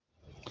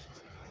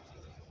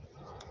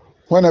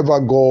Whenever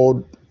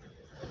God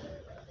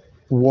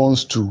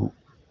wants to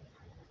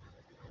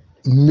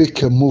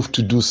make a move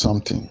to do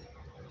something,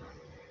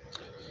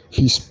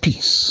 he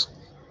speaks.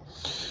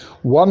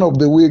 One of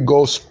the way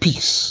God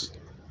speaks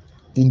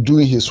in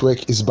doing his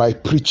work is by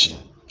preaching,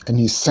 and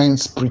he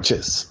sends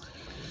preachers.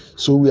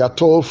 So we are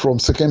told from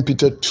 2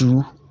 Peter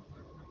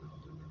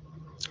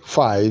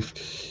 2:5,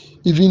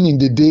 even in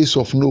the days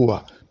of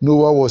Noah,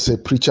 Noah was a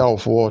preacher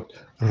of what?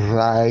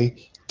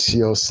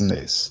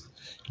 Righteousness.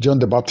 John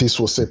the Baptist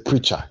was a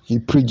preacher. He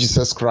preached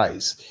Jesus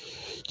Christ.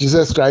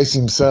 Jesus Christ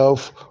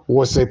himself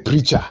was a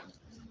preacher.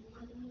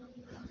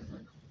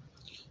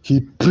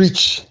 He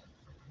preached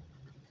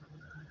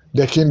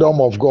the kingdom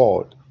of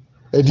God,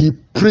 and he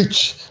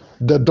preached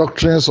the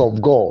doctrines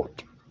of God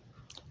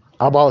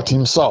about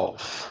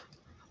himself.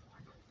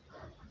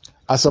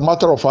 As a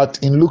matter of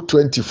fact, in Luke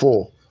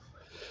 24,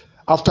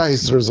 after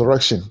his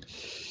resurrection,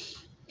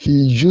 he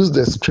used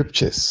the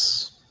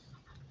scriptures.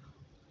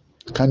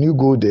 Can you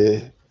go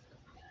there?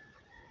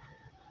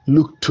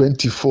 Luke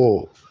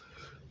 24,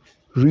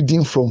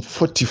 reading from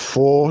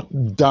 44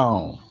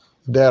 down,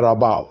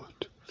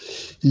 thereabout.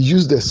 He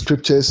used the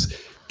scriptures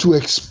to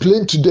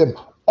explain to them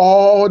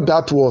all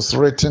that was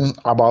written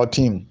about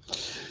him.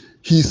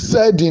 He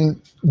said in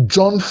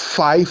John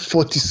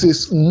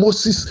 5:46,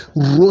 Moses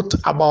wrote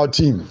about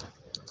him.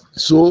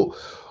 So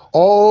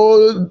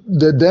all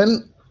the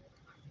then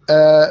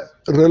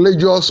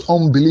religious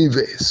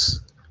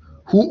unbelievers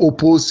who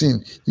opposed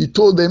him, he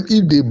told them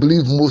if they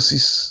believe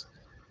Moses,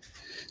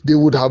 they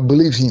would have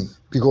believed him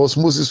because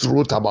Moses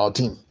wrote about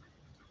him.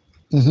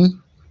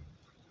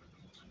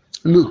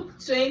 Look.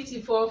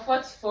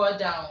 24:44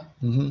 down.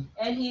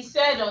 And he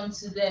said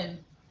unto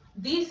them,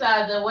 These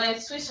are the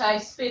words which I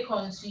spake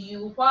unto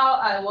you while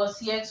I was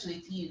yet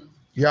with you.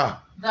 Yeah.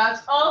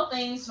 That all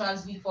things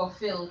must be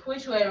fulfilled,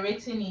 which were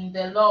written in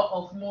the law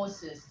of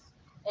Moses,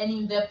 and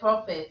in the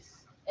prophets,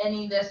 and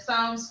in the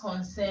Psalms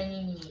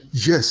concerning me.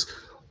 Yes.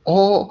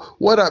 Or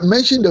what I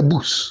mentioned, the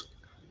books.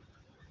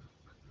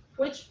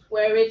 Which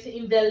were written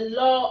in the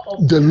law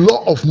of the Moses.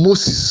 law of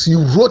Moses. He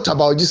wrote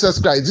about Jesus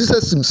Christ.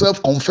 Jesus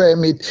himself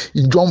confirmed it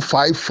in John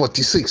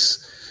 5:46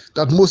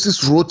 that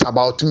Moses wrote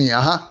about me.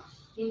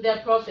 In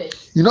the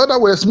prophets. In other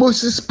words,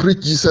 Moses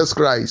preached Jesus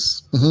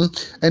Christ,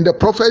 and the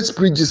prophets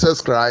preached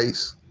Jesus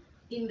Christ.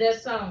 In the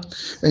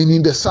Psalms. And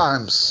in the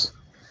Psalms,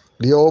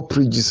 they all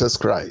preached Jesus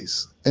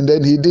Christ. And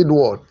then he did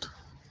what?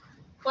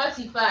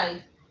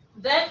 45.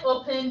 Then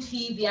opened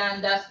he their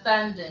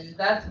understanding,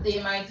 that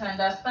they might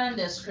understand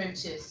the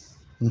scriptures.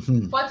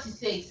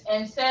 46.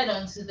 And said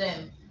unto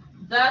them,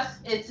 Thus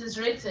it is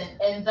written,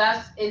 and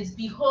thus it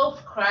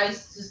behoved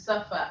Christ to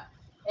suffer,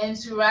 and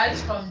to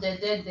rise from the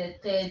dead the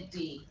third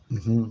day.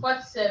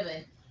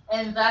 47.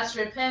 And that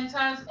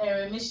repentance and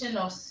remission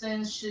of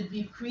sins should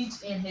be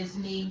preached in his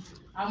name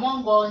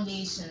among all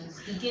nations,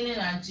 beginning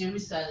at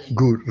Jerusalem.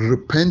 Good.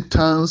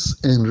 Repentance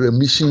and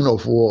remission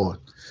of what?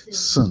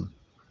 Sin.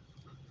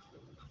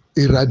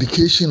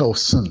 Eradication of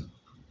sin.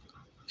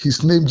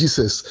 His name,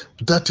 Jesus,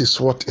 that is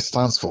what it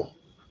stands for.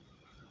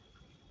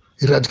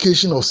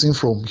 Eradication of sin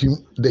from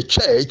the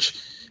church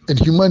and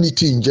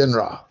humanity in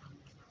general.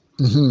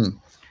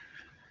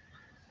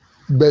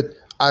 But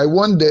I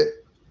wonder,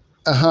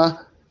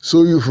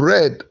 so you've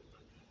read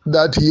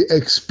that he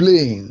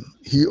explained,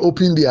 he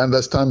opened the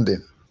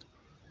understanding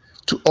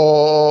to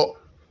all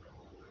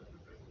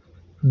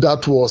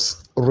that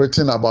was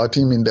written about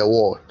him in the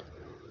word,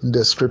 in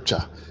the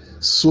scripture.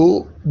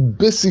 So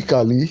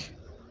basically,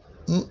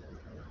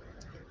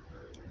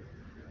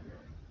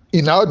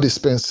 in our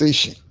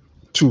dispensation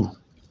too,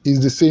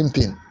 is the same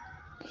thing.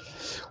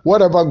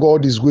 Whatever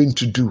God is going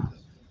to do,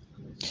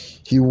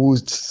 he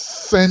would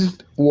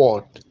send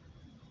what?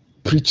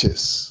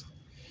 Preachers.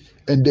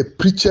 And the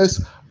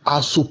preachers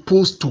are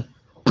supposed to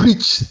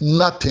preach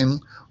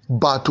nothing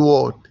but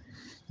what?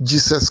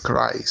 Jesus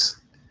Christ.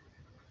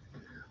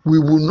 We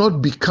will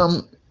not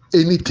become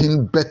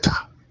anything better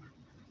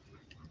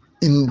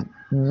in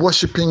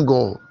worshiping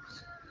God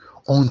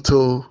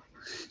until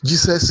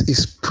Jesus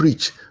is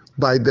preached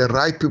by the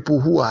right people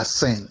who are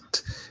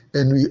sent.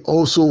 And we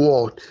also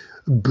what?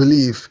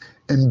 Believe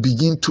and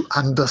begin to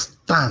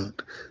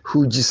understand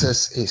who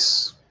Jesus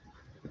is.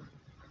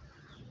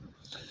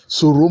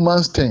 So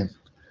Romans 10,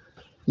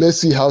 let's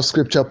see how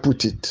scripture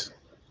put it.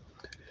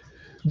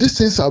 These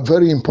things are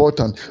very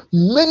important.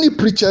 Many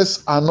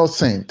preachers are not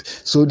sent,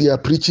 so they are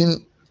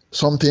preaching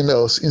something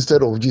else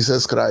instead of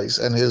Jesus Christ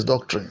and his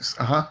doctrines.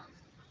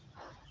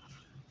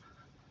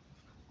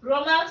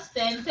 Romans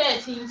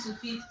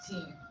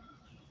 10:13-15.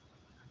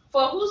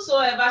 For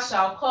whosoever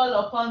shall call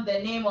upon the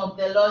name of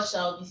the Lord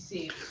shall be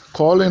saved.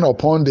 Calling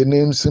upon the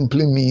name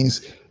simply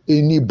means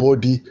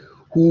anybody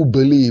who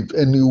believes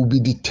and will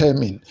be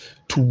determined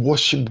to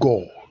worship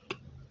God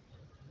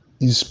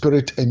in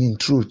spirit and in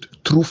truth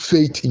through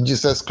faith in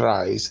Jesus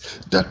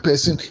Christ. That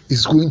person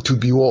is going to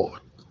be what?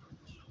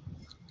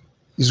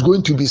 Is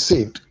going to be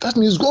saved. That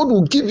means God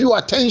will give you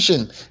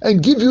attention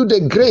and give you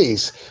the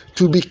grace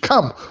to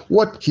become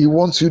what he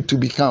wants you to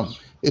become.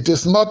 It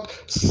is not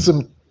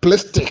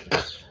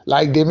simplistic.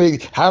 Like they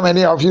make, how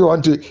many of you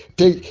want to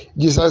take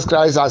Jesus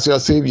Christ as your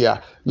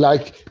savior?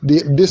 Like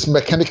this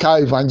mechanical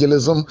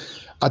evangelism,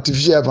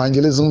 artificial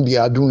evangelism they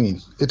are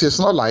doing. It is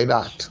not like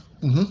that.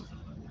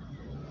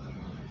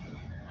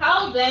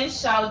 How then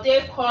shall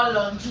they call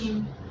on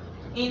him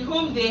in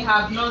whom they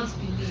have not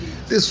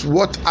believed? This is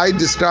what I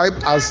describe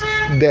as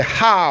the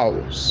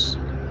house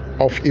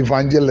of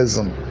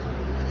evangelism.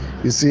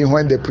 You see,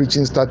 when the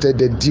preaching started,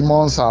 the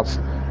demons have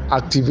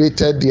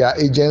activated their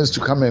agents to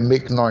come and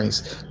make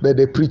noise, but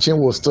the preaching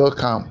will still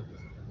come.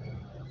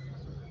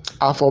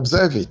 I've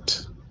observed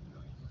it.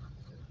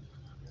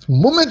 The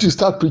moment you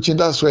start preaching,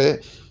 that's where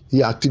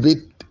you activate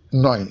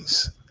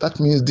noise.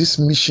 That means this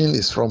mission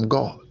is from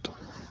God.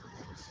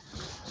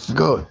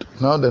 Good.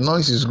 Now the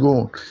noise is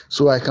gone,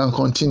 so I can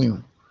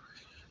continue.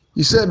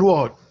 He said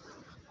what?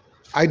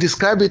 I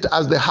describe it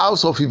as the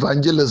house of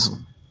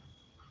evangelism.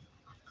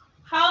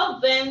 How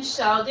then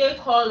shall they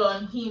call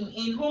on him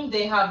in whom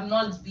they have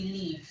not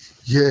believed?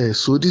 Yeah,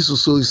 so this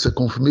also is a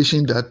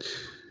confirmation that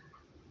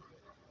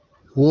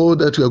all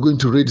that we are going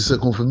to read is a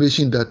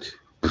confirmation that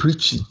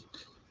preaching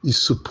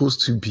is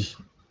supposed to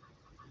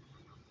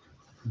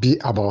be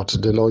about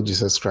the Lord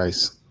Jesus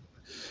Christ.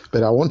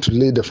 But I want to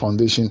lay the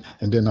foundation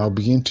and then I'll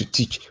begin to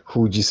teach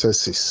who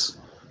Jesus is.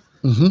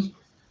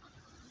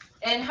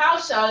 And how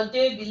shall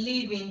they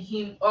believe in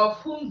him of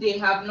whom they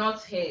have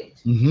not heard?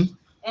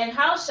 And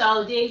how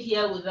shall they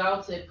hear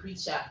without a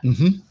preacher?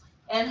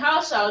 And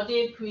how shall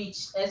they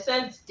preach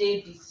except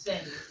they be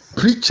sent?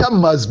 Preacher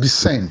must be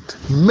sent.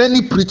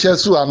 Many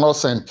preachers who are not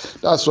sent,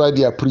 that's why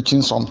they are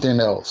preaching something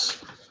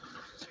else.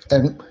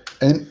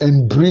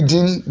 And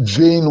breeding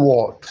vain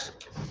words.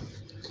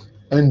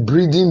 And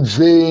breeding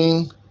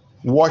vain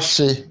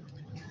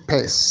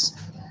worshippers.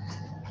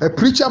 A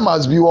preacher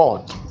must be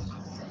what?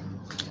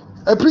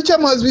 A preacher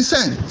must be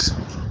sent.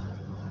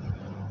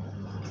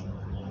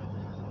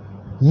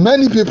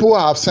 Many people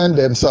have sent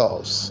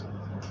themselves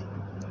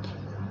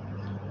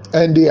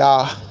and they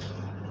are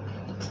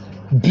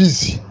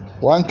busy.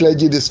 One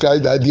clergy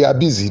described that they are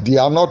busy, they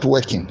are not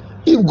working.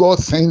 If God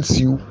sends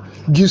you,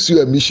 gives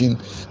you a mission,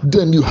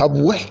 then you have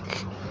work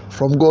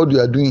from God you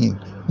are doing.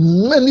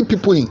 Many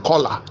people in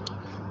color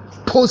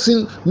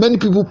posing, many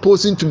people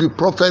posing to be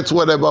prophets,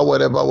 whatever.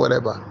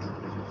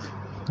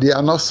 They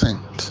are not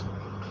sent.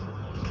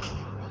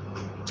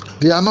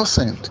 They are not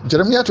sent.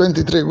 Jeremiah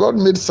 23, God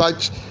made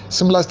such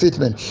similar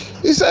statement.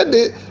 He said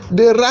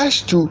they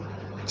rush to,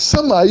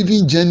 some are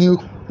even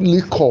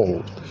genuinely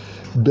called,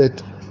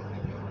 but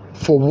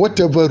for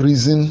whatever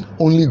reason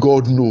only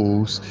God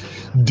knows,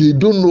 they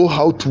don't know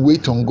how to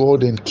wait on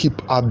God and keep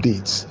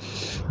updates.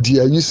 They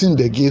are using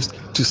the gifts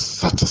to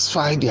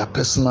satisfy their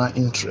personal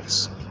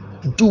interests,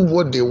 do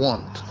what they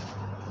want,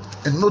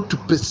 and not to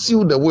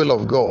pursue the will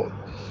of God.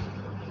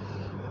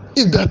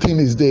 If that thing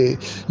is there,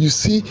 you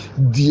see,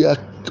 they are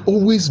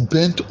always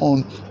bent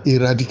on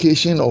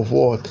eradication of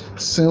what?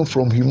 Sin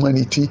from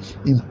humanity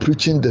in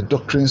preaching the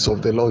doctrines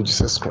of the Lord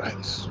Jesus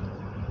Christ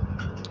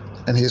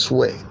and his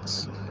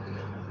words,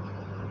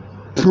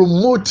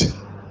 promoting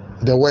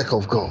the work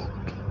of God.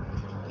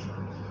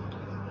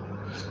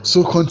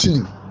 So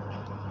continue.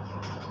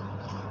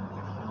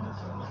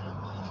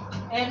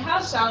 And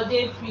how shall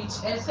they preach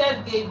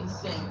except they be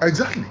sent?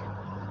 Exactly.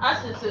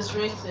 As it is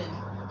written,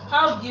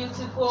 how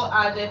beautiful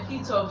are the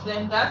feet of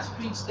them that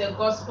preach the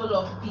gospel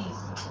of peace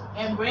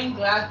and bring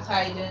glad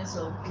tidings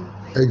of good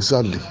things.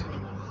 Exactly.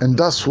 Amen. And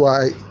that's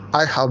why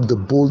I have the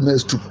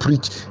boldness to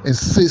preach and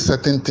say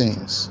certain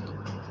things.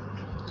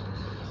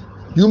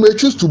 You may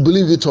choose to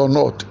believe it or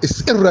not,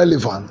 it's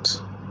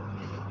irrelevant.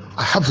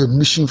 I have a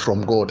mission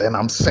from God and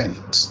I'm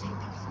sent.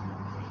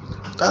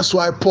 That's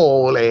why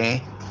Paul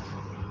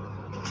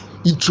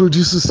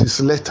introduces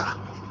his letter.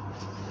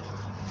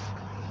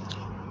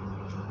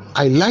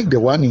 I like the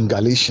one in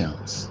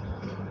Galatians.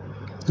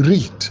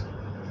 Read.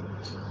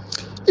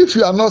 If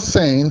you are not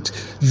sent,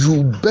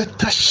 you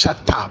better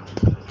shut up.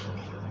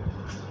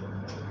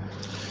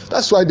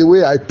 That's why the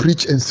way I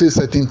preach and say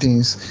certain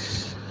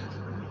things,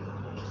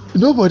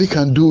 nobody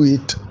can do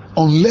it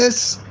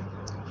unless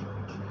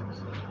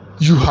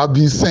you have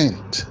been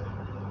sent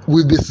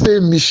with the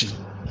same mission,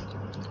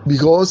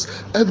 because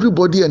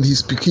everybody and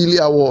his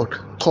peculiar word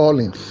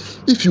calling.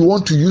 If you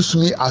want to use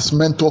me as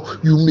mentor,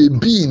 you may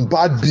be in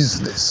bad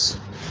business.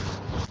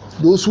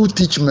 Those who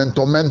teach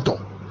mentor.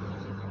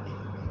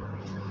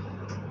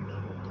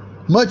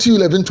 Matthew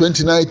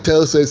 11:29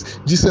 tells us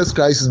Jesus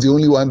Christ is the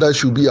only one that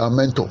should be our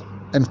mentor.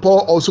 And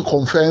Paul also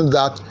confirmed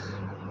that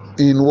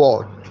in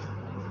what?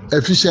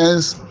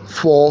 Ephesians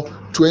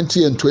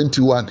 4:20 and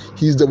 21.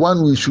 He's the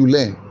one we should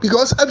learn.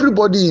 Because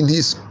everybody in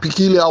his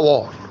peculiar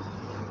word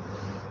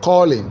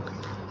calling.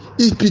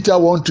 If Peter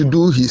wants to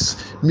do his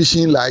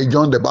mission like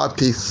John the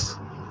Baptist,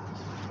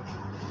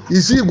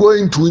 is he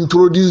going to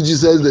introduce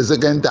Jesus the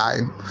second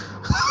time?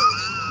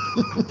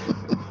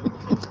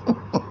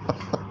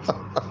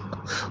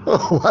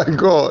 Oh my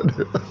God.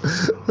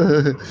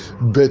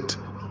 But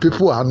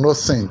people are not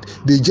sent.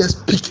 They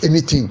just pick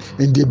anything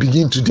and they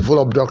begin to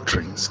develop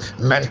doctrines,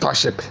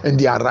 mentorship, and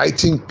they are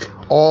writing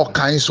all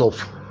kinds of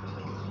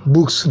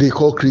books they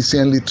call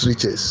Christian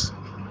literatures.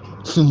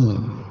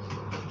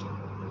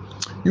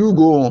 You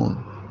go on.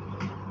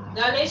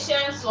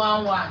 Galatians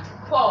 1:1.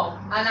 Paul,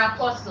 an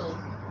apostle,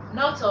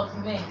 not of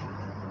men,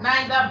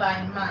 neither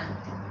by man,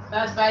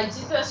 but by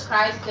Jesus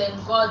Christ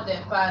and God the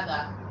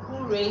Father,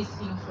 who raised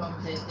him from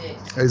the dead.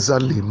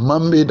 Exactly.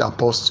 Man-made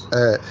apostle.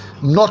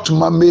 Not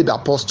man-made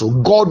apostle.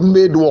 God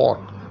made what?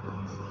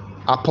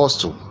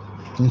 Apostle.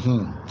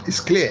 It's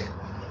clear.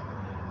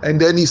 And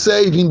then he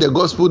said even the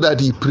gospel that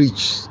he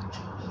preached.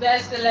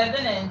 Verse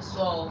 11 and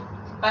 12.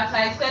 But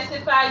I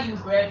certify you,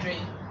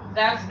 brethren,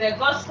 that the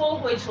gospel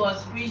which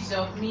was preached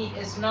of me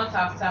is not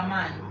after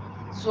man.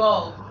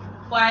 12.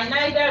 For I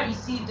neither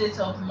received it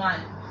of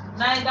man,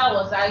 neither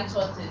was I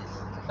taught it,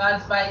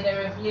 but by the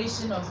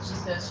revelation of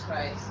Jesus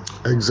Christ.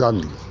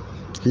 Exactly.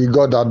 He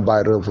got that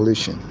by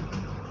revelation.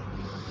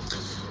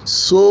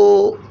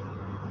 So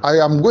I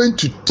am going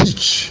to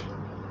teach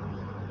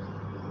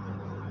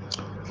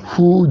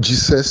who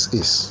Jesus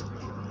is.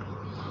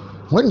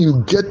 When you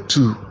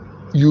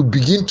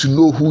begin to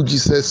know who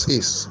Jesus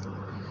is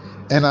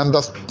and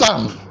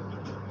understand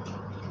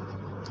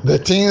the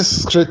things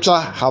scripture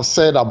have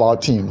said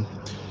about him,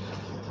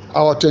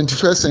 our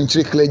 21st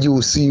century clergy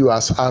will see you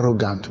as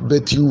arrogant,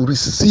 but you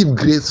receive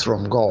grace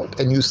from God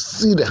and you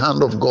see the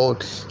hand of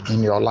God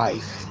in your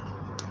life.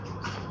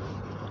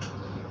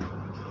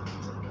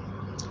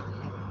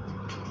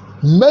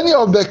 Many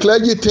of the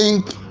clergy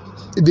think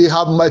they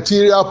have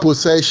material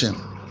possession,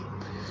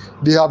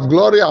 they have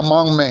glory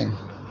among men,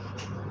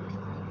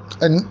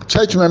 and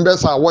church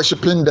members are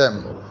worshiping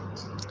them,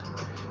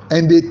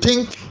 and they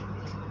think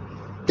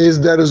it's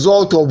the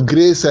result of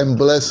grace and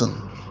blessing.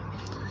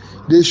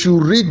 They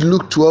should read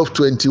Luke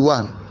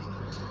 12:21.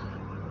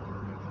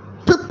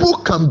 People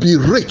can be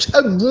rich,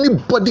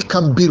 anybody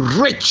can be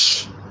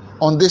rich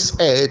on this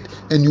earth,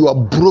 and you are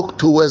broke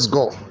towards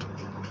God.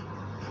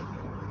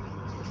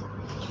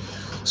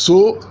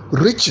 So,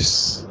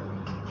 riches.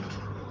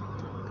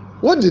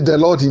 What did the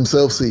Lord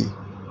himself say?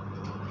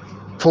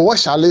 For what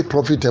shall it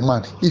profit a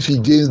man if he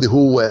gains the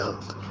whole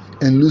world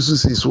and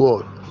loses his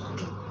world?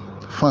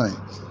 Fine.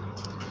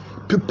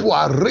 People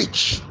are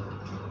rich.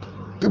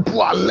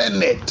 People are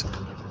learned.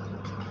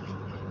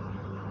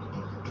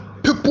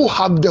 People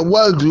have the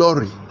world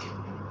glory,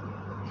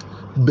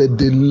 but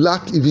they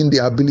lack even the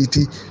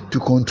ability to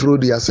control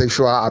their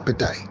sexual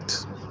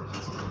appetite.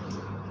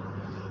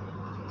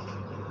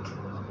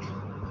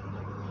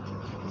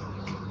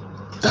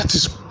 That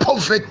is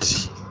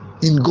poverty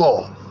in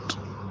God.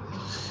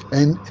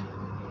 And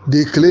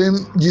they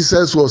claim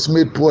Jesus was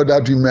made poor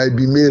that we might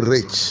be made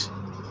rich,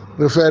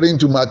 referring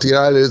to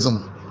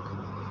materialism.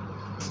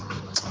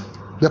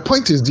 The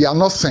point is, they are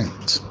not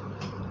sent.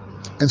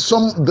 And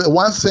the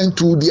ones sent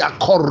to, they are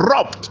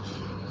corrupt.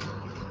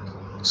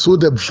 So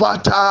they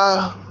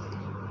are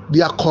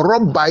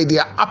corrupt by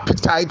their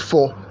appetite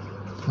for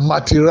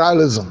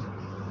materialism.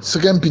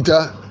 Second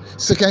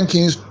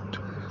Kings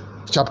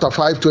chapter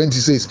 5:20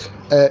 says,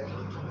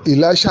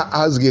 Elisha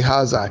asked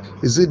Gehazi,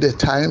 is it the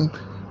time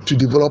to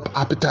develop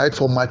appetite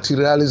for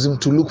materialism,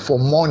 to look for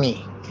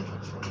money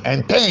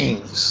and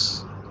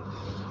things?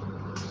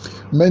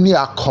 Many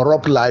are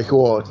corrupt like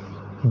what?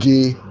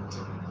 Gehazi.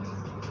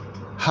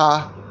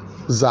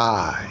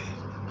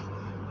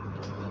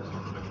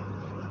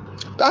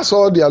 That's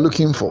all they are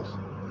looking for.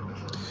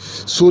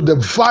 So the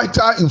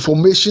vital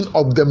information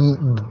of the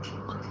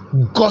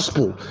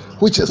gospel,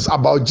 which is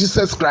about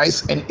Jesus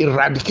Christ and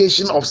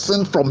eradication of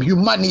sin from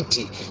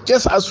humanity,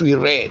 just as we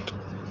read,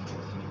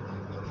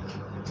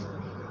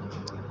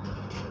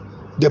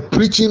 the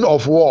preaching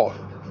of what?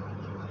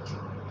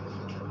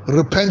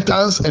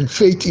 Repentance and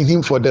faith in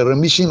him for the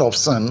remission of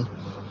sin,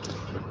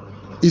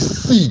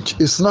 is siege.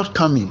 It's not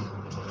coming.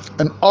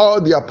 And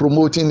all they are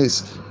promoting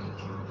is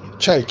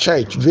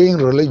church, vain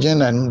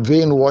religion and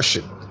vain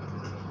worship.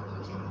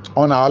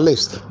 On our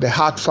list, the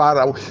heart far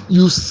away.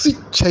 You see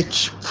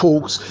church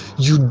folks,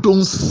 you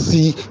don't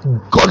see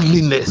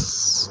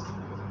godliness.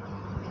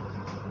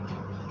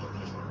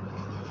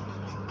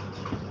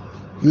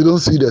 You don't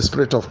see the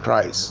Spirit of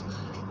Christ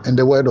and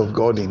the Word of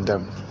God in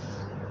them.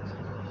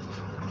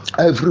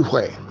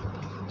 Everywhere.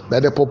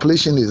 But the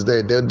population is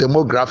there, the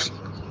demographics.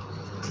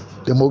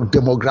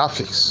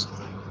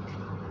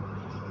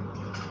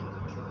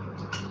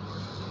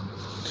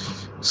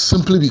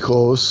 Simply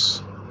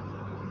because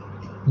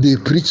they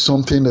preach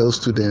something else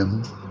to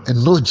them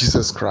and not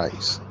Jesus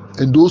Christ.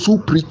 And those who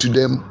preach to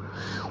them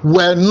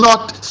were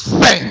not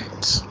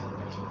sent.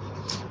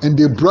 And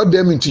they brought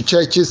them into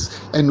churches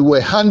and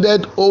were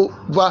handed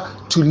over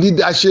to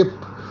leadership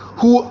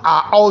who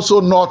are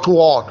also not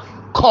what?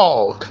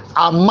 Called.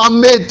 A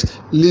man-made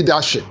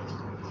leadership.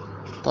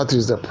 That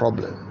is the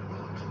problem.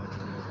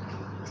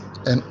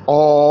 And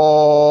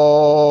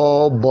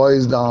all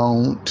boils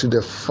down to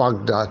the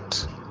fact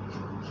that,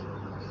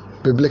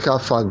 biblical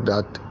fact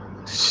that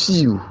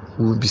few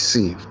will be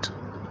saved.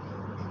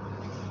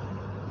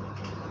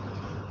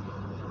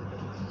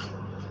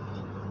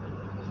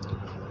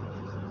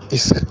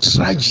 It's a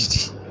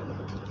tragedy,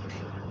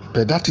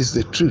 but that is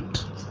the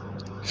truth.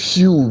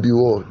 Few will be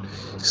what?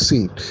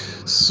 saved.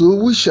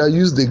 So we shall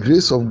use the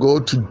grace of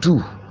God to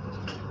do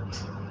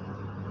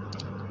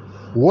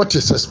what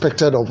is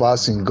expected of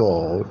us in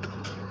God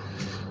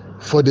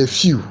for the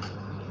few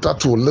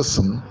that will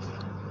listen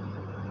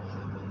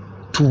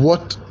to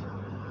what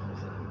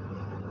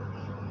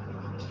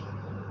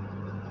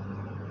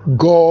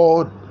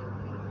God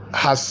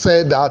has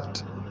said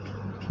that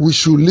we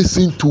should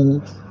listen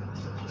to,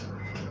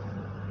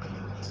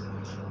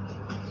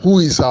 who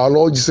is our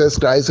Lord Jesus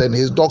Christ and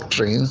his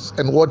doctrines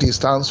and what he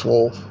stands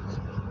for.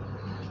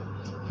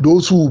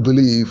 Those who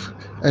believe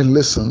and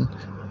listen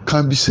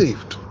can be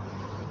saved.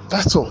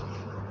 That's all.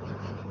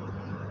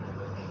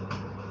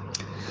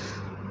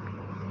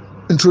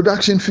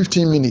 Introduction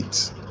 15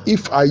 minutes.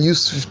 If I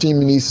use 15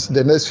 minutes,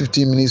 the next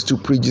 15 minutes to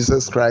preach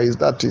Jesus Christ,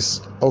 that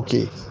is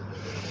okay.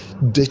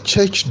 The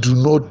church do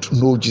not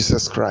know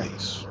Jesus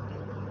Christ.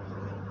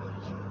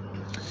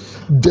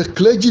 The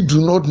clergy do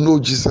not know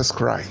Jesus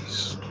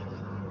Christ,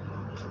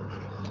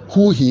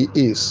 who he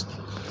is.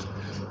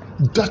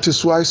 That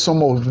is why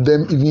some of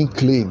them even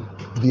claim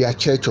they are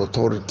church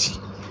authority.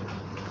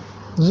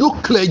 No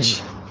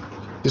clergy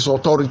is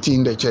authority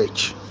in the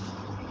church.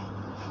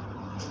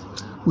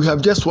 We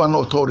have just one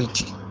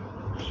authority,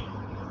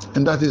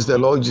 and that is the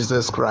Lord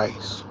Jesus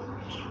Christ.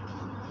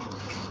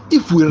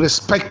 If we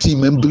respect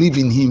him and believe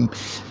in him,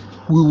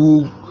 we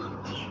will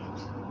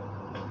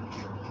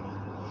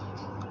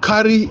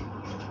carry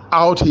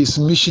out his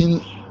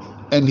mission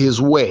and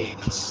his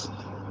words,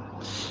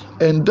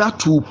 and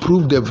that will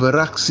prove the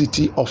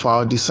veracity of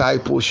our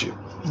discipleship,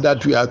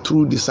 that we are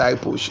true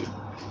discipleship.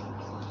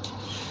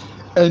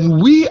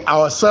 And we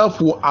ourselves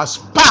will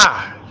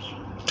aspire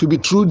to be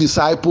true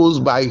disciples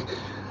by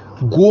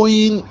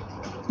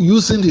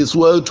using his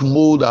word to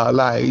mold our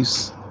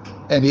lives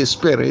and his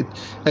spirit,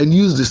 and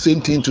use the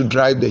same thing to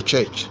drive the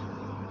church.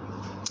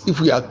 If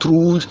we are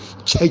true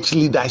church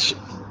leadership.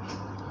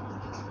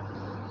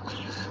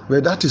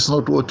 But that is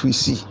not what we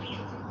see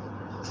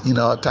in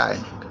our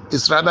time.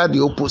 It's rather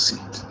the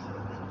opposite.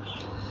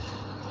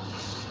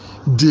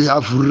 They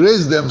have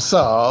raised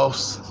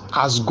themselves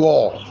as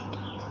God,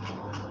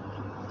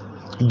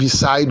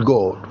 beside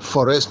God,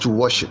 for us to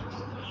worship,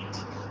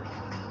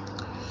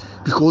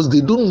 because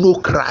they don't know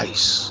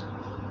Christ,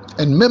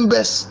 and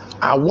members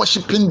are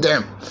worshiping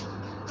them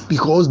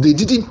because they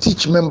didn't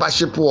teach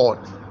membership what?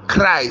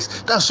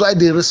 Christ. That's why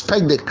they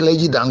respect the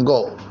clergy than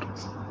God.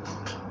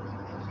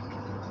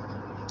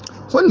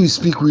 When we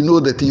speak, we know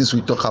the things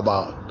we talk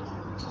about.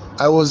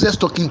 I was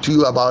just talking to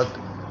you about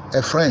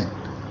a friend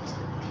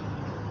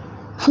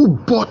who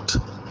bought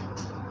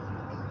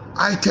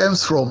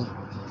items from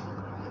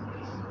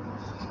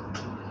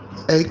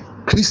a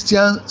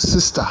Christian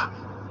sister,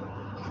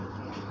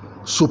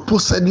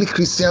 supposedly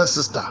Christian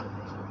sister.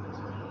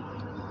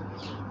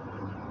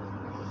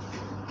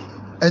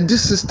 And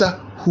this sister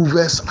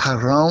hovers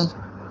around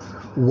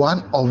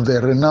one of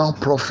the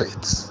renowned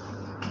prophets.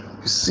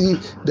 You see,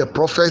 the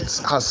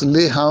prophet has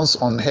laid hands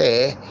on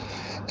her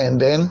and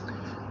then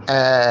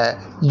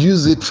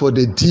use it for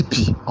the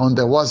DP on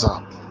the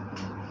WhatsApp.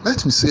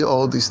 Let me say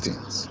all these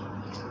things.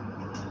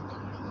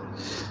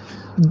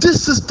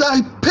 This sister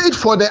paid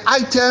for the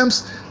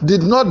items,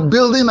 did not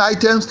building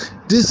items.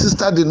 This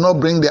sister did not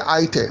bring the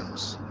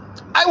items.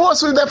 I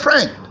was with a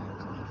friend.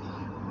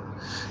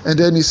 And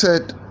then he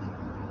said,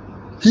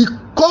 he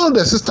called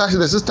the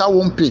sister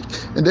won't pick.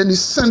 And then he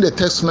sent a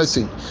text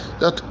message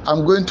that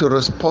I'm going to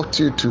report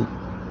you to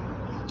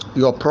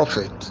your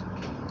prophet.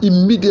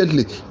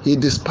 Immediately, he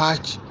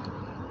dispatched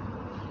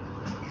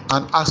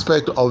an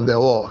aspect of the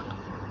wall,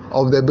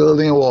 of the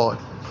building wall,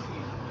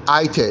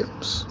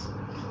 items.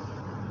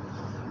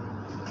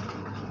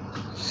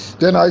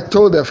 Then I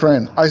told a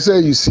friend, I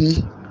said, you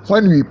see,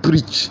 when we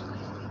preach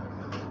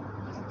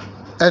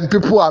and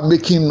people are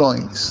making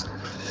noise,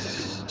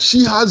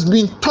 she has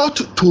been taught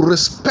to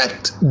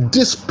respect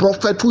this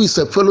prophet who is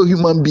a fellow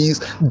human being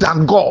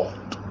than God.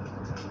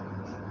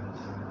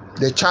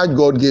 The charge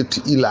God gave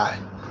to Eli.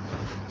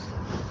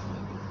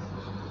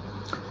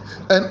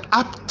 And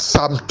as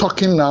I'm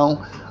talking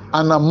now,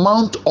 an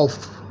amount of,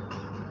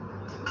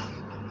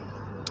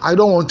 I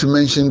don't want to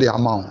mention the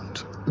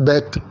amount,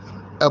 but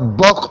a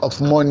bulk of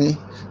money,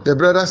 the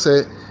brother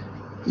said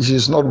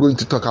he's not going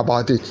to talk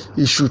about it,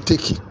 he should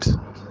take it.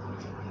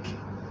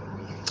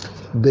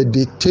 But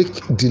they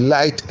take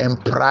delight and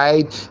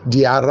pride.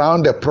 They are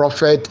around the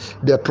prophet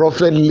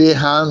lay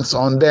hands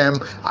on them.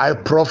 I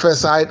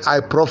prophesied.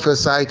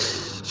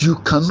 You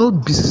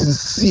cannot be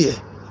sincere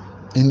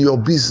in your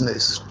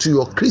business to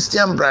your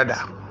Christian brother.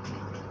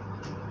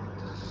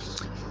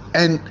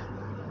 And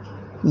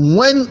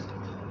when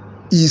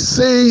he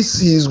says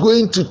he is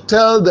going to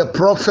tell the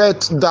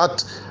prophet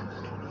that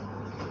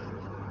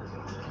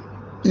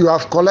you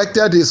have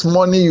collected his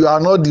money, you are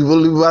not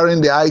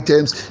delivering the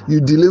items, you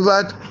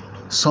delivered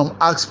some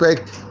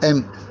aspect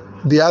and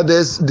the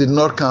others did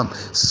not come.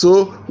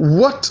 So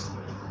what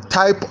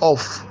type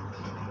of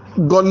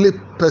godly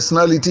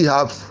personality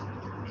are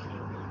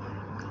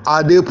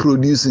they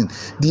producing?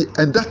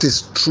 And that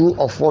is true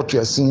of what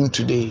you are seeing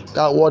today.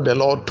 That's what the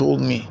Lord told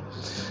me.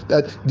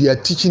 that they are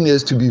teaching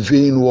us to be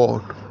vain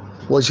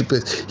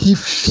worshippers. He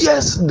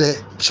fears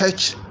the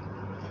church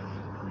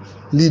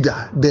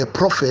leader, the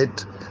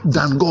prophet,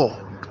 than God.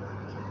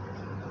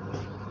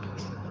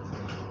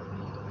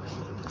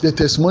 The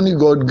testimony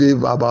God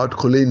gave about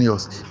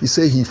Cornelius, he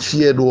said he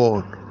feared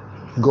what?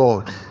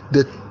 God.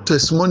 The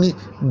testimony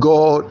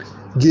God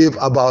gave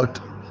about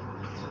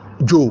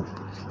Job,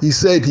 he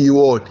said he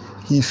what?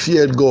 He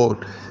feared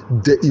God.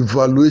 The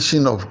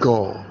evaluation of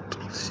God.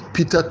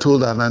 Peter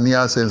told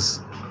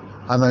Ananias,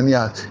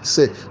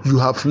 said, you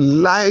have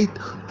lied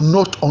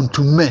not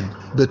unto men,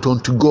 but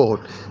unto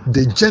God.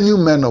 The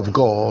genuine men of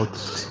God,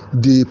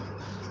 they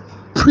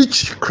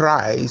preach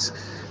Christ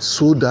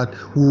so that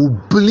we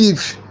will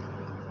believe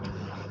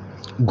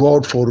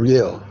God for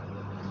real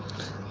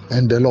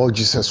and the Lord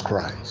Jesus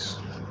Christ.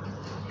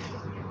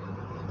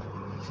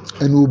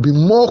 And we'll be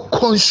more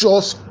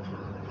conscious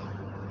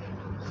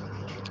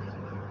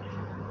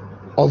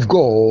of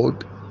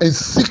God and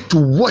seek to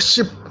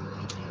worship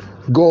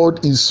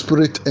God in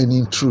spirit and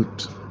in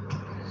truth,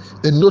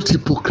 and not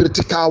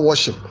hypocritical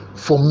worship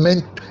for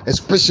men,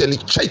 especially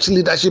church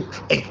leadership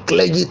and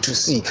clergy, to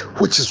see,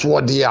 which is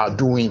what they are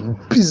doing,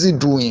 busy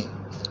doing.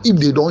 If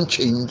they don't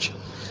change,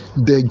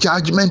 the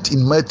judgment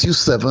in Matthew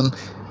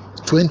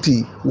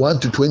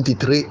 7:21 to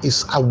 23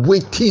 is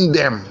awaiting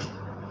them.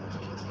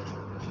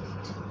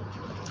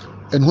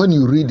 And when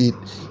you read it,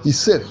 he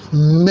said,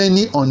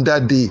 many on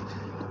that day,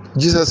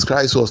 Jesus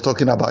Christ was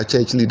talking about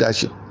church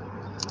leadership.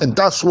 And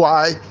that's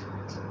why,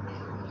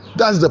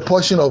 that's the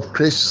portion of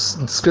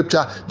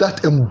scripture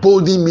that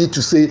emboldened me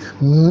to say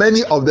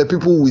many of the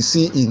people we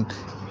see in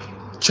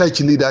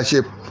church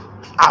leadership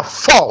are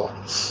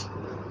false.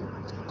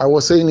 I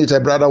was saying it,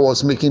 a brother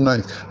was making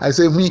noise. I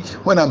say, me,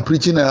 when I'm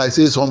preaching and I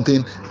say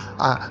something,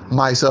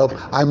 myself,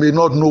 I may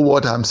not know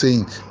what I'm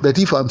saying. But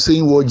if I'm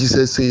saying what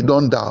Jesus said,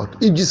 don't doubt.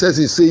 If Jesus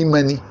is saying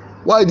many,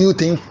 why do you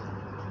think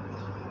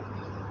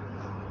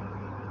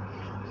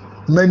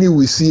many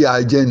we see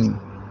are genuine?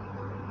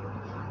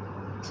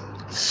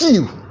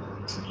 Few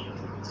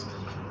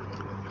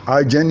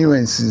are genuine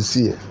and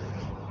sincere.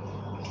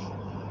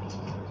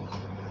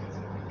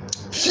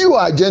 Few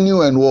are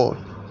genuine what?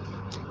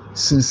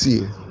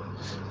 Sincere.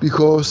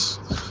 Because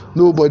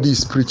nobody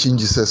is preaching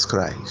Jesus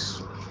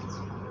Christ.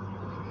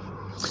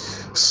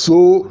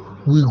 So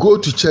we go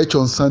to church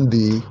on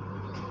Sunday,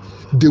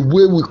 the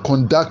way we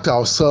conduct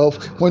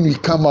ourselves, when we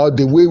come out,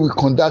 the way we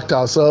conduct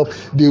ourselves,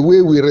 the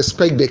way we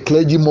respect the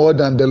clergy more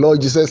than the Lord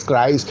Jesus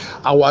Christ,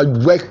 our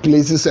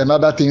workplaces and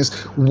other things,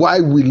 why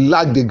we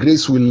lack the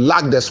grace, we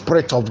lack the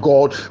Spirit of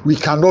God. We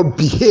cannot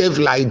behave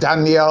like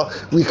Daniel,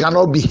 we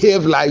cannot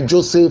behave like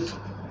Joseph.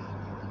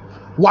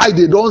 Why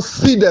they don't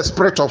see the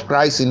Spirit of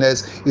Christ in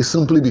us is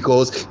simply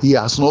because he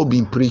has not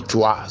been preached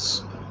to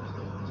us.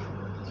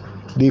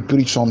 They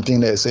preach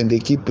something else and they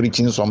keep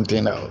preaching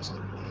something else.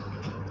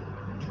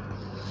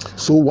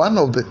 So one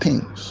of the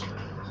things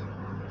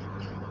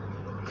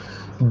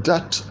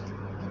that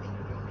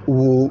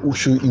we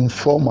should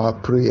inform our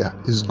prayer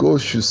is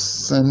God should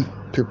send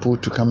people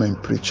to come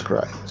and preach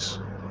Christ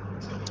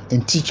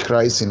and teach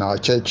Christ in our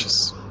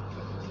churches.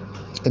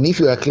 And if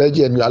you are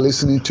clergy and you are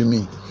listening to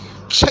me,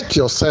 check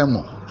your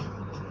sermon,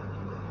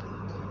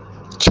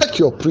 check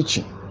your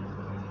preaching.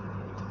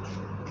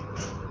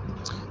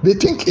 They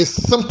think it's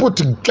simple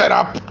to get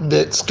up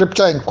the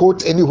scripture and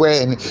quote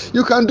anywhere, and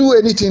you can do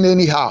anything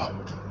anyhow.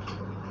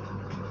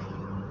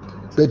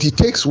 But it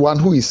takes one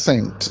who is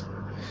sent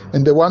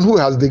and the one who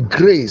has the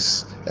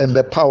grace and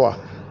the power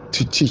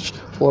to teach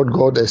what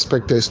God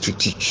expects us to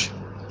teach.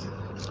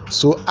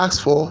 So Acts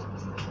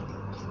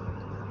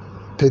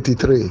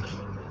 4:33,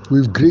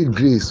 with great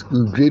grace,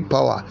 with great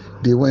power,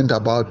 they went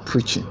about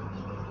preaching.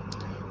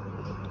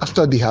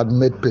 After they had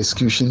met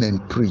persecution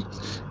and preached,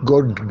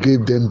 God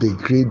gave them the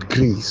great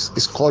grace.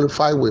 It's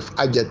qualified with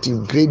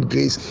adjective, great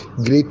grace,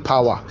 great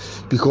power,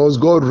 because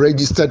God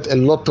registered a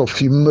lot of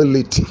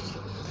humility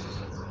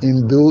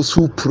in those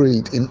who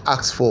prayed in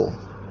Acts 4.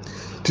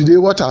 Today,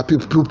 what are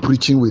people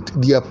preaching with?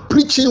 They are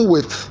preaching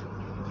with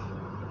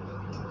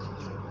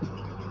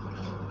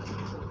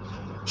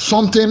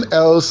something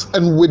else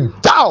and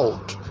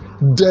without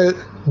the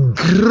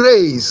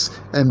grace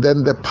and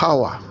then the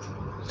power.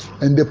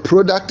 And the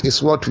product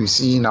is what we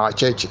see in our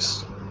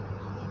churches.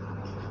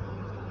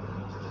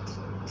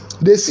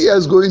 They see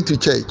us going to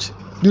church.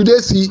 Do they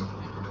see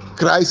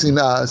Christ in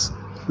us?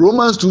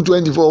 Romans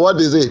 2:24, what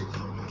is it?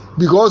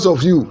 Because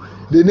of you,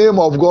 the name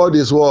of God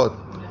is what?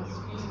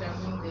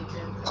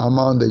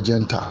 Among the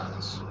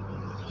Gentiles.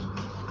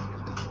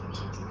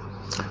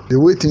 The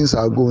way things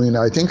are going,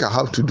 I think I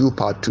have to do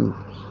part 2.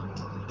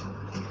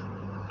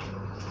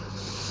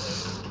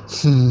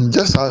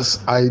 Just as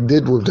I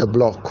did with the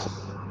block.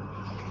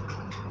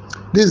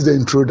 This is the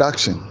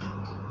introduction.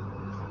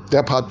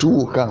 The part 2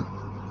 will come.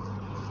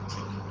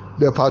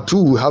 The part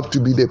 2 will have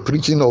to be the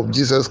preaching of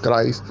Jesus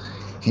Christ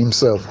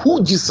himself.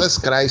 Who Jesus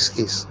Christ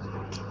is.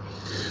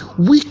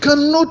 We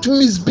cannot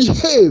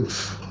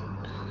misbehave.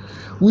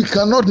 We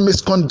cannot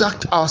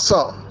misconduct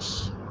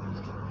ourselves.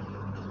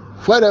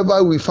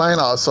 Wherever we find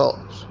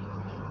ourselves,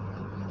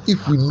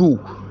 if we know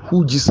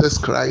who Jesus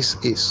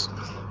Christ is.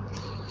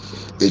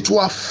 It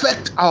will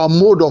affect our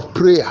mode of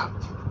prayer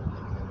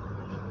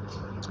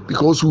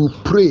because we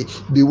pray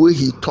the way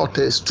he taught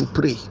us to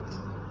pray.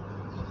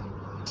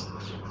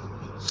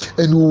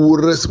 And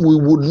we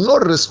would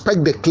not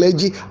respect the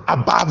clergy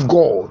above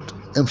God,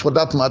 and for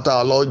that matter,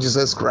 our Lord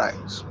Jesus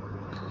Christ.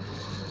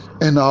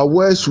 And our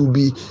words will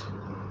be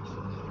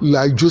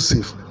like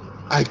Joseph.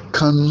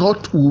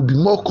 Will be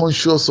more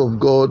conscious of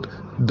God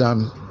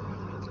than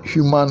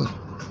human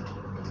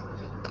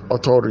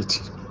authority.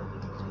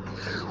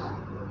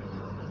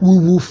 We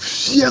will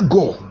fear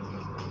God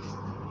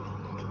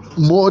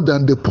more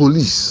than the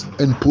police,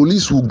 and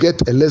police will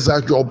get a lesser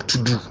job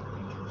to do.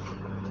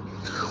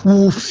 We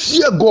will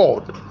fear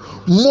God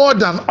more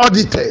than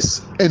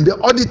auditors, and the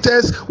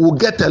auditors will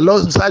get a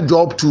lesser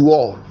job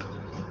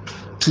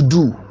to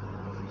do.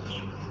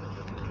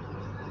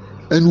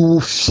 And we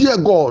will fear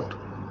God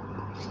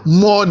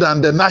more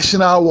than the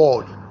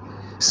national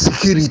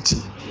security,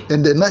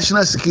 and the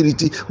national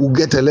security will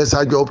get a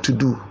lesser job to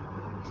do.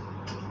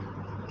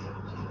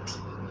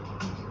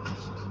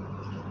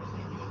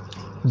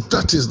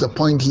 That is the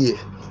point here.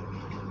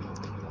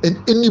 And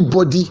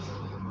anybody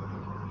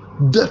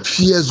that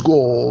fears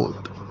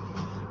God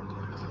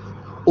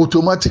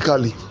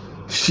automatically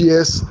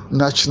fears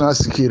national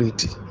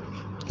security.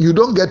 You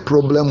don't get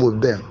problem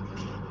with them,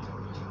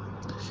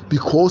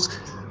 because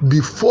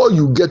before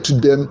you get to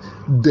them,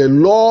 the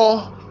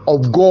law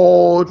of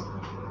God,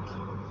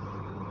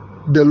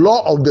 the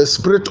law of the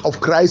Spirit of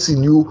Christ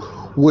in you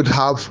would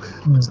have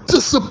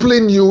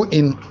disciplined you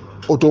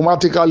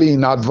automatically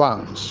in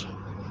advance.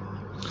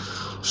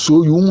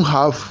 So you won't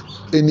have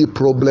any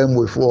problem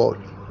with what?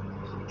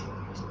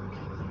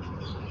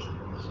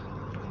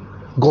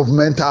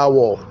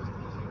 Governmental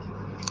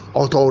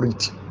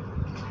authority.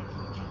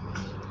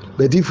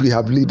 But if we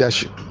have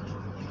leadership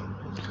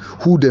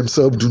who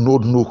themselves do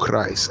not know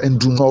Christ and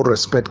do not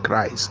respect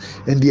Christ,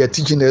 and they are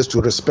teaching us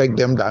to respect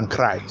them than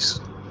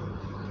Christ,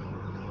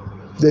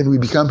 then we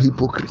become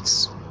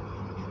hypocrites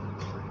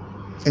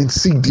and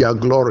seek their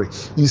glory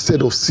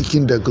instead of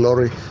seeking the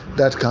glory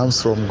that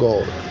comes from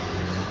God.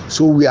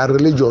 So we are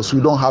religious,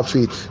 we don't have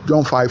faith.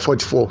 John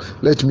 5:44.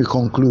 Let me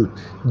conclude.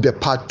 The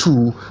part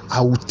 2,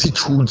 I will teach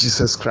who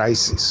Jesus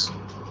Christ is.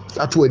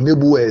 That will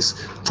enable us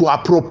to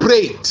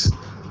appropriate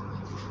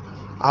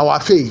our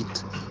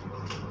faith.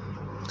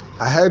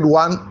 I heard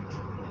one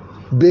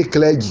big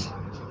clergy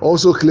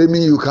also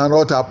claiming you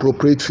cannot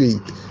appropriate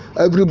faith.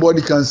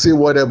 Everybody can say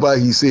whatever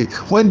he say.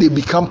 When they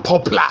become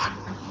popular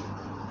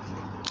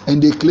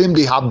and they claim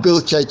they have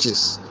built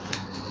churches,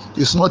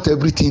 it's not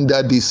everything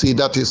that they say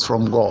that is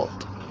from God.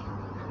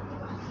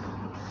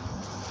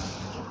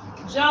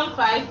 John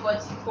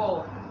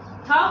 5:44.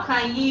 How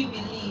can ye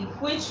believe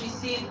which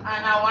receive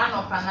honor one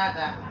of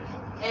another,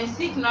 and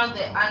seek not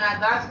the honor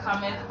that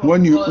cometh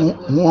from God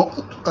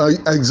only?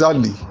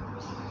 Exactly.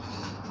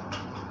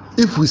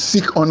 If we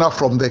seek honor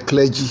from the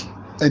clergy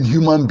and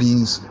human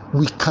beings,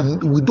 we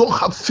don't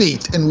have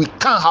faith, and we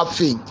can't have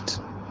faith.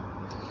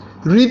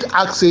 Read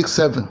Acts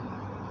 6:7.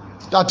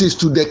 That is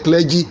to the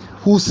clergy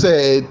who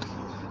said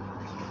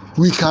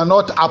we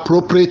cannot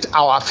appropriate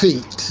our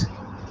faith.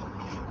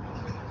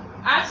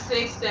 Acts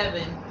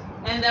 6:7.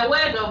 And the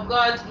word of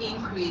God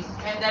increased,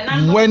 and the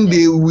number when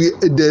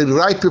the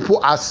right people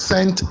are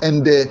sent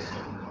and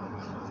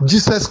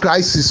Jesus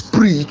Christ is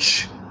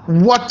preached,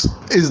 what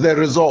is the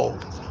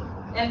result?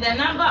 And the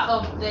number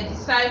of the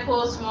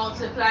disciples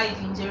multiplied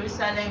in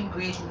Jerusalem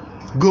greatly.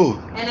 Good.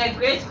 And a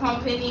great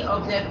company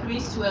of the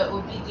priests were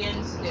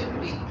obedient to the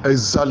faith.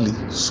 Exactly.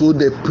 So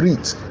the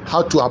priests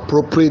had to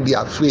appropriate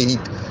their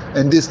faith,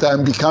 and this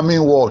time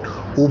becoming what?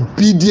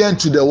 Obedient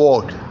to the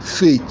word,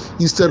 faith,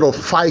 instead of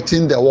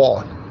fighting the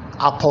word,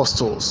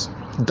 apostles.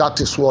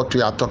 That is what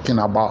we are talking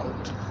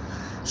about.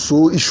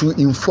 So it should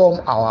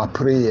inform our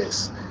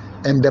prayers.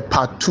 And the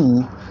part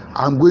 2,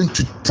 I'm going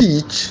to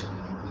teach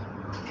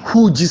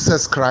who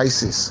Jesus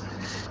Christ is.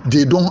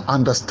 They don't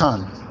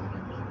understand.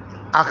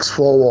 Acts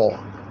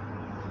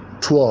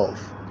 4:12.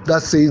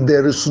 That says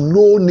there is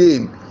no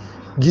name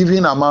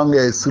given among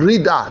us.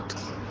 Read that.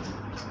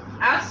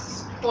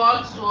 Acts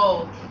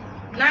 4:12.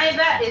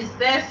 Neither is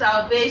there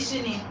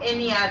salvation in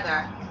any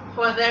other,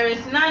 for there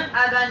is none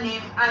other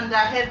name under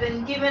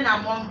heaven given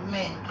among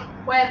men,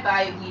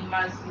 whereby we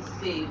must be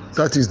saved.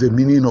 That is the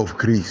meaning of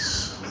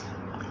grace.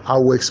 I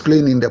will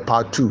explain in the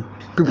part 2.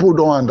 People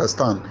don't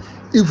understand.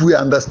 If we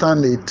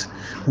understand it,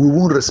 we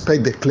won't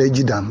respect the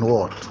clergy than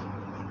what?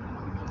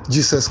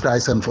 Jesus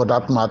Christ, and for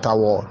that matter,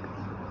 what?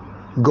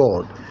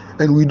 God.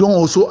 And we don't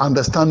also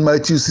understand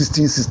Matthew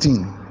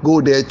 16:16.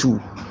 Go there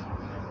too.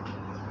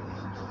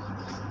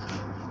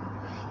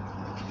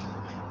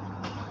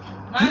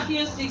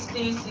 Matthew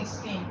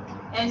 16:16.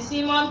 And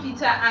Simon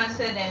Peter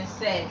answered and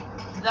said,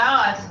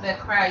 Thou art the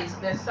Christ,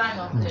 the Son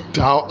of the living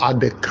Thou God. art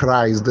the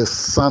Christ, the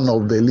Son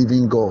of the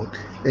living God.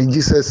 And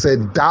Jesus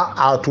said, Thou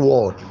art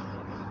what?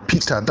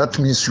 Peter. That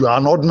means you are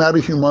an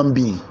ordinary human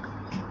being.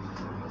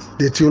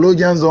 The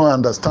theologians don't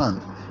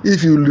understand.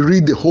 If you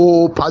read the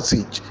whole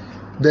passage,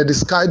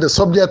 the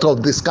subject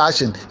of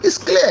discussion is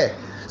clear.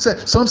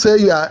 Some say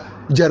you are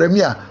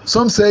Jeremiah,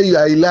 some say you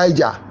are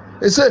Elijah.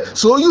 They say,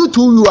 so you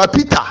too, you are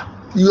Peter.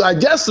 You are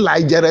just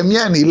like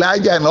Jeremiah and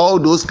Elijah and all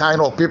those kind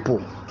of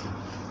people.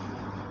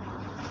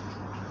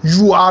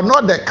 You are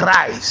not the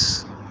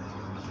Christ.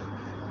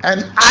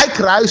 And I,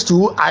 Christ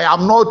too, I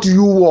am not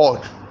you,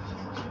 what?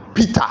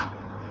 Peter.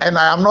 And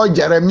I am not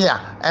Jeremiah.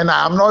 And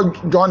I am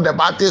not John the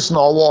Baptist,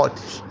 nor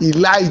what?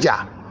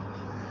 Elijah.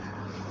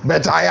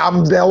 But I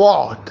am the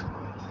what?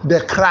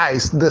 The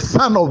Christ, the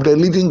Son of the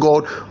living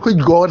God, which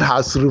God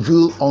has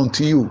revealed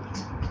unto you.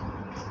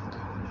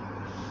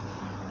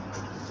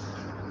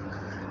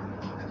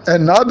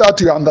 And now that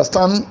you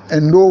understand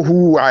and know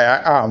who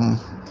I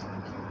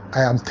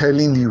am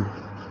telling you,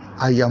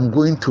 I am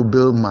going to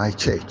build my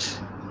church,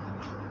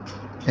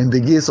 and the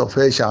gates of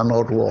hell shall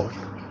not what?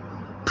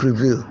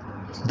 Prevail.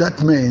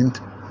 That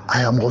meant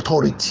I am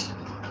authority.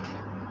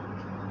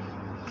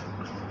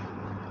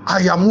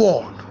 I am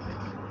what?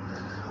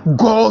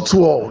 God's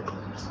word,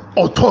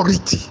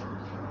 authority.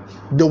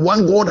 The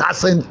one God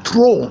has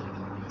enthroned.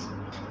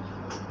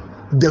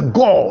 The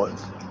God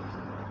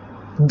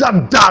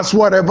that does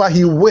whatever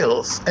he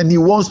wills and he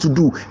wants to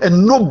do,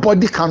 and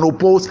nobody can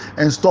oppose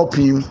and stop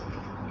him,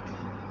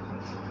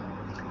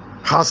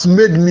 has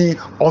made me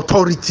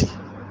authority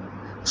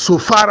so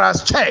far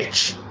as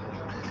church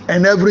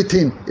and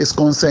everything is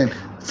concerned.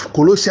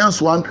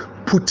 Colossians 1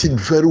 put it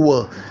very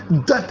well,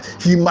 that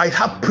he might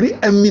have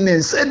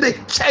preeminence, and the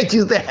church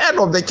is the head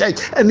of the church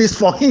and it's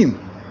for him.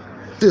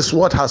 This is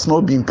what has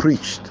not been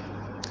preached,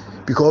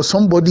 because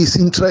somebody is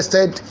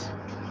interested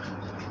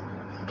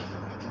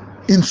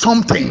in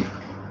something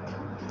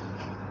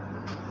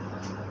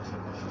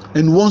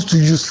and wants to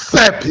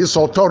usurp his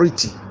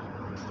authority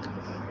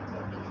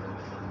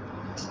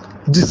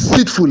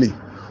deceitfully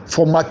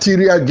for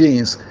material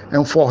gains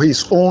and for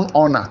his own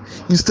honor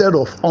instead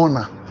of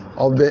honor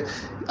of the.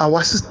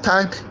 Our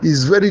time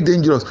is very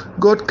dangerous.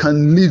 God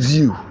can leave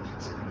you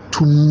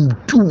to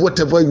do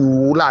whatever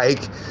you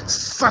like,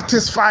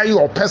 satisfy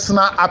your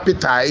personal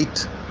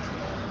appetite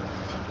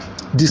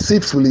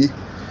deceitfully,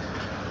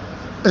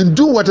 and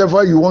do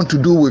whatever you want to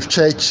do with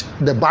church,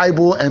 the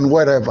Bible, and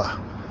whatever.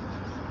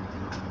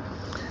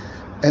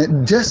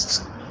 And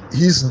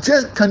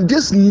can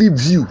just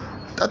leave you.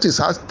 That is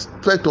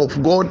aspect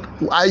of God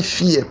I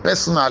fear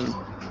personally.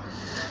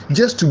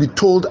 Just to be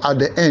told at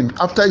the end,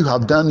 after you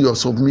have done your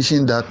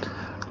submission, that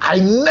I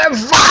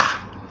never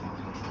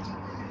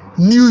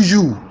knew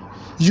you,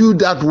 you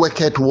that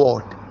worketh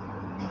what?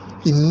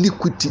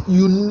 Iniquity.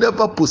 You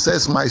never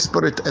possess my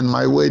spirit and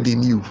my word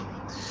in you.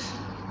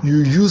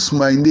 You use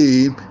my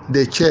name,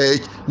 the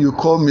church, you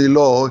call me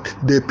Lord,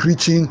 the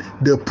preaching,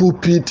 the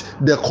pulpit,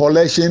 the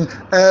collection,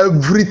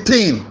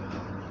 everything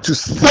to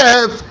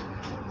serve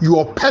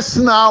your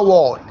personal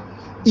what?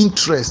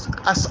 Interest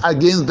as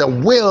against the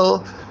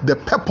will, the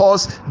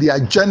purpose, the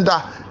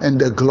agenda, and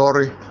the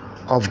glory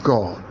of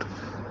God.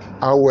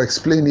 I will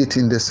explain it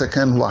in the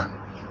second one.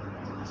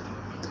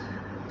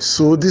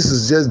 So this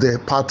is just the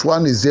part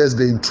one, is just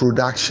the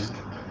introduction.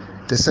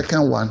 The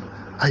second one,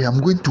 I am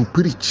going to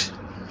preach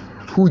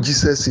who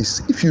Jesus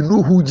is. If you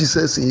know who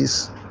Jesus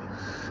is,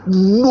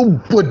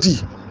 nobody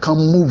can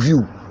move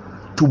you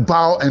to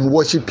bow and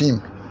worship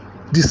him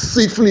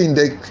deceitfully in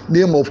the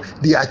name of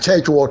their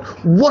church word.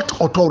 What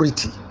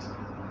authority?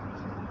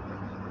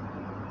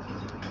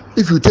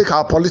 If you take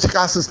our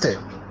political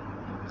system,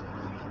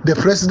 the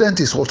president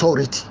is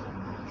authority.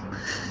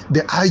 The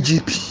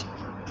IGP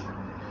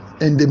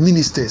and the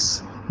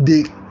ministers,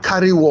 they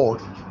carry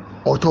what?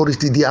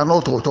 Authority. They are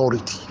not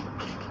authority.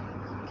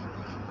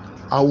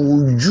 I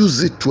will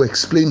use it to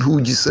explain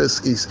who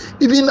Jesus is.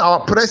 Even our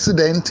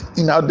president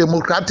in our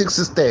democratic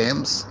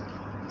systems,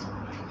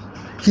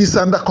 he's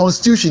under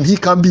constitution. He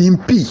can be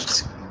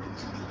impeached,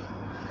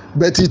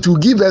 but it will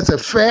give us a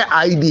fair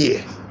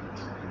idea.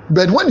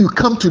 But when you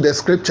come to the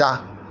scripture,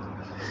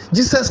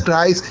 Jesus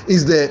Christ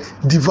is the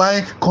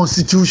divine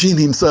constitution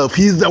himself.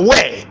 He is the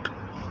word,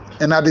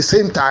 and at the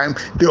same time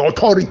the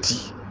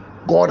authority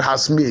God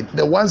has made.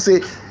 The one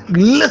say,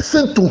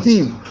 listen to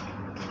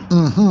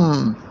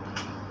him.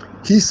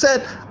 He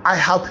said, I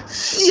have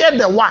feared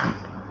the one.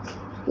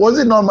 Was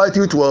it not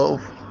Matthew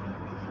 12?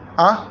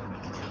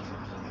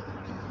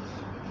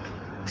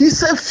 He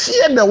said,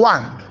 fear the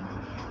one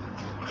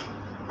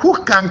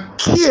who can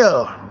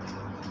kill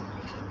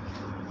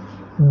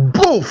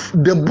both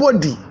the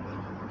body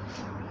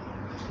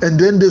and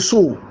then the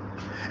soul,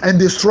 and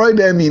destroy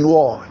them in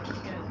what?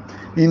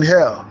 In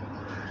hell.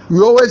 We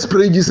always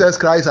pray Jesus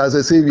Christ as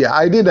a savior.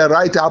 I did a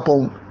write-up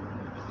on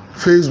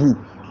Facebook.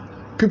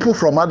 People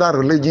from other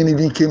religion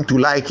even came to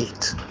like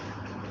it.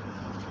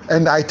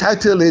 And I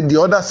titled it,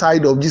 The Other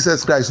Side of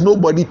Jesus Christ.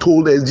 Nobody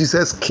told us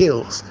Jesus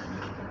kills.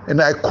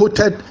 And I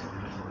quoted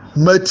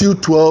Matthew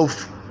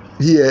 12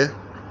 here,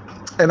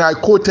 and I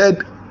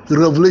quoted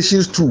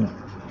Revelations 2.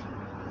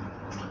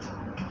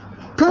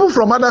 People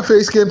from other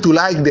faiths came to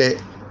like the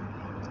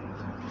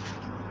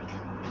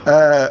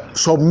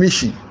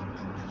submission.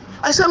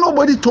 I said,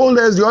 nobody told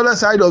us the other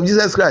side of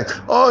Jesus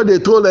Christ. All they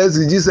told us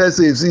is Jesus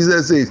saves,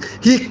 Jesus saves.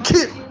 He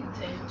killed.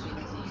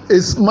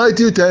 It's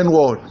Matthew 10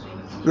 what?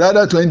 28.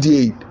 Rather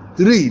 28.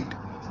 Read.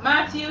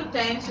 Matthew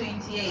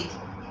 10:28.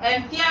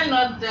 And fear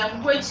not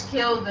them which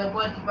kill the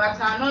body, but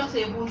are not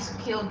able to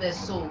kill the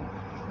soul,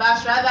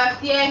 but rather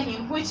fear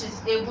him which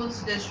is able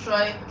to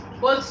destroy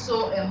both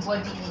soul and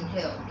body in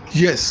hell.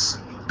 Yes,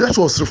 that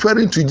was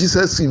referring to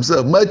Jesus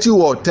himself. Matthew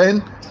what?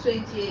 10?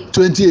 28.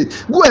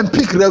 28. Go and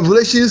pick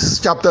Revelations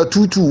chapter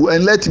 2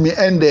 and let me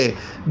end there.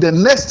 The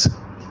next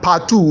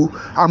part 2,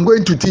 I'm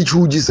going to teach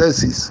who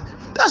Jesus is.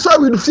 That's why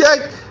we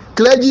fear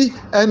clergy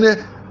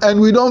and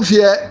we don't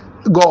fear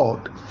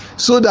God.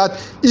 So that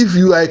if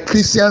you are a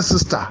Christian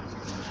sister,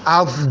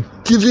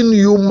 I've given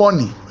you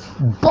money,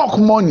 bulk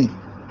money,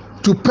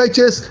 to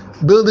purchase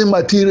building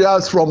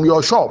materials from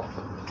your shop,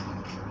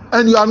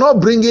 and you are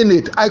not bringing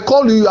it. I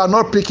call you, you are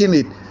not picking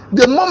it.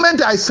 The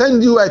moment I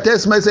send you a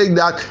text message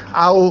that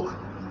I'll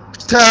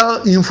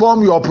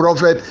inform your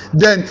prophet,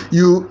 then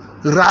you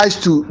rush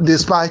to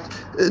dispatch.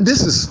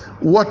 This is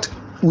what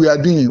we are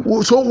doing.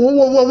 So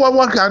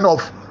what kind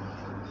of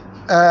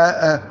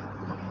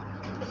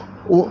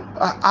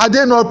are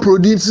they not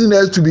producing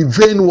us to be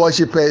vain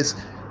worshippers?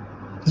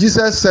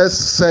 Jesus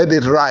said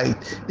it right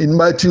in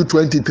Matthew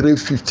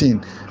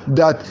 23:15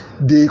 that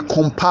they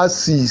compass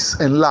seas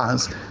and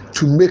lands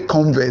to make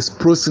converts,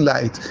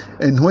 proselytes,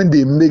 and when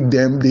they make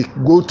them, they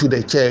go to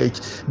the church.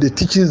 The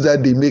teachings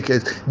that they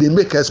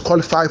make us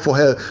qualify for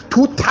hell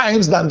 2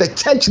 times than the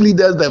church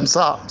leaders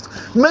themselves.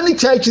 Many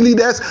church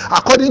leaders,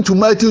 according to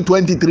Matthew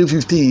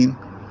 23:15,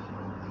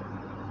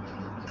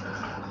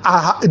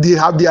 they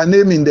have their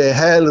name in the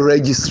hell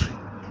registry.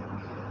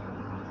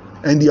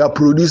 And they are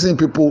producing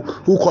people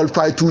who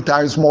qualify 2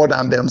 times more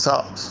than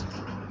themselves.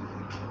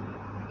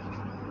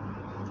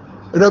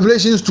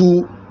 Revelations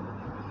 2,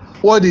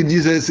 what did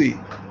Jesus say?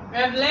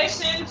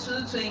 Revelation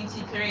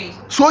 2:23.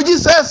 So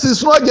Jesus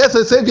is not just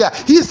a savior,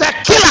 he's a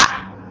killer.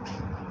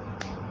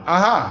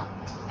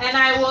 And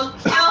I will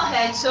kill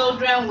her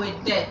children with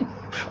death.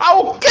 I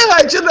will kill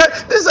her children.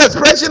 This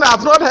expression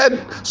I've not heard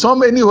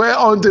some anywhere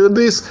until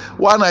this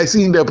one I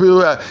see in the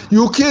people.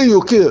 You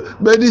kill.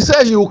 But he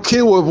said you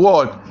kill with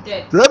what?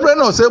 Death.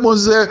 Reverend Osebo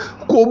said,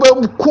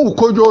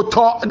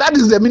 that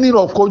is the meaning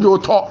of kojo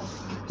to.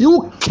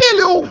 You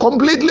kill you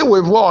completely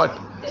with what?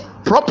 Death.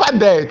 Proper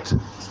death.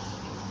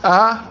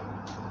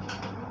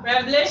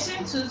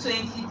 Revelation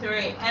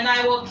 2:23. And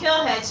I will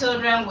kill her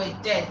children with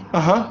death.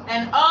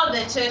 And all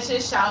the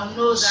churches shall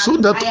know that so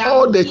that I am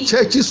all the he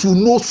churches will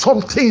know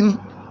something.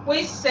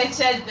 Which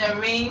searches the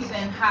reins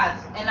and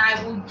hearts, and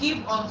I will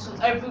give unto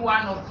every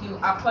one of you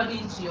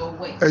according to your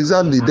works.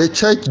 Exactly. The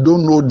church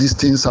don't know these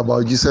things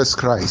about Jesus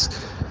Christ.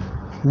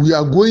 We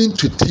are going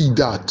to teach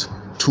that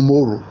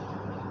tomorrow,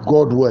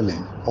 God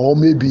willing, or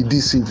maybe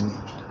this evening,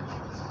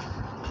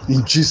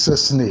 in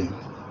Jesus' name.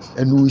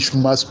 And we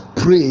must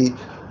pray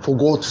for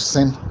God to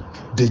send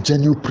the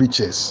genuine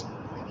preachers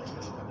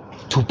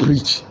to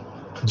preach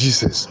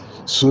Jesus,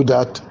 so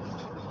that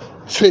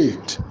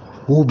faith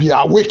will be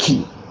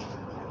awakened,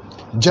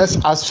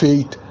 just as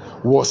faith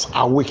was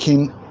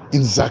awakened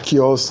in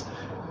Zacchaeus,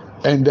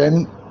 and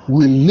then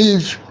we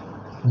live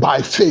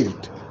by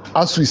faith,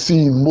 as we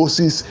see in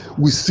Moses,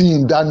 we see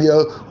in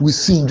Daniel, we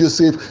see in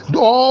Joseph,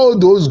 all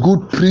those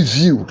good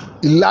preview,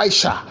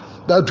 Elisha,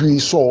 that we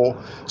saw,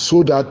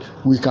 so that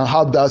we can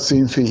have that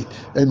same faith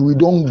and we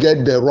don't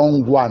get the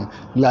wrong one,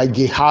 like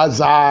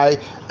Gehazi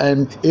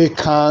and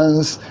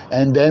Acans,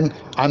 and then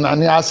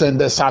Ananias and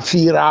the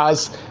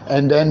Sapphira's,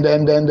 and then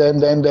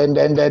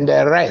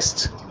the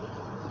rest.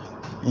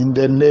 In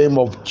the name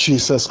of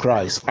Jesus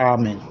Christ,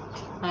 amen.